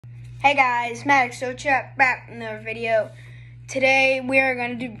Hey guys, Maddox Chat back in another video. Today we are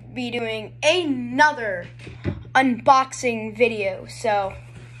going to be doing another unboxing video. So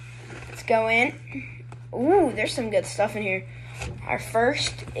let's go in. Ooh, there's some good stuff in here. Our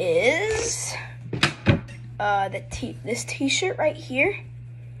first is this t-shirt right here.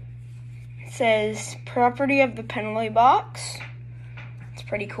 It says property of the penalty box. It's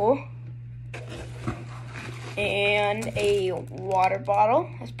pretty cool. And a water bottle.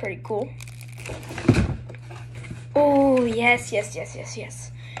 That's pretty cool. Oh, yes.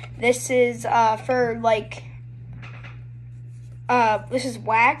 This is for like this is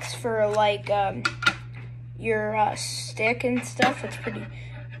wax for like your stick and stuff. It's pretty.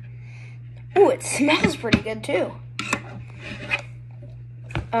 Oh, it smells pretty good too.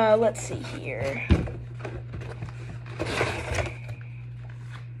 Let's see here.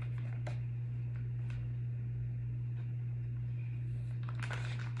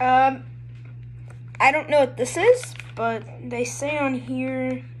 I don't know what this is, but they say on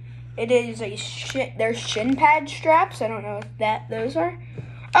here it is they're shin pad straps. I don't know what those are.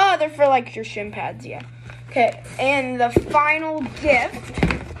 Oh, they're for like your shin pads, yeah. Okay, and the final gift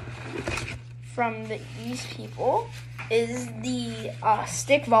from these people is the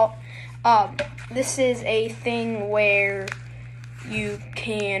stick vault. This is a thing where you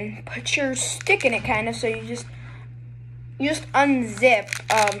can put your stick in it, kind of. So you just unzip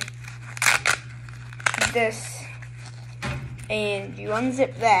this, and you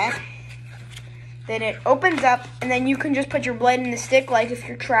unzip that. Then it opens up, and then you can just put your blade in the stick. Like if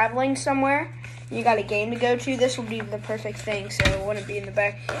you're traveling somewhere, you got a game to go to, this will be the perfect thing. So it wouldn't be in the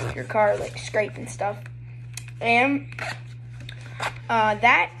back of your car, like scraping stuff. And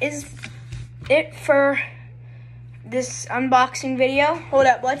that is it for this unboxing video. Hold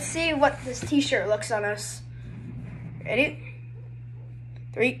up, let's see what this t-shirt looks on us. Ready?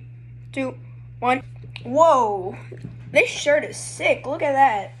 3, 2, 1. Whoa, this shirt is sick. Look at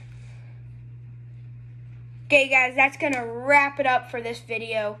that. Okay, guys, that's going to wrap it up for this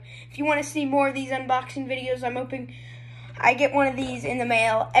video. If you want to see more of these unboxing videos, I'm hoping I get one of these in the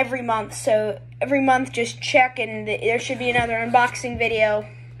mail every month. So every month, just check, and there should be another unboxing video.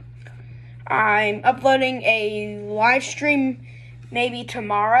 I'm uploading a live stream maybe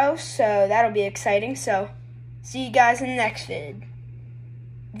tomorrow, so that'll be exciting. So see you guys in the next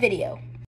video.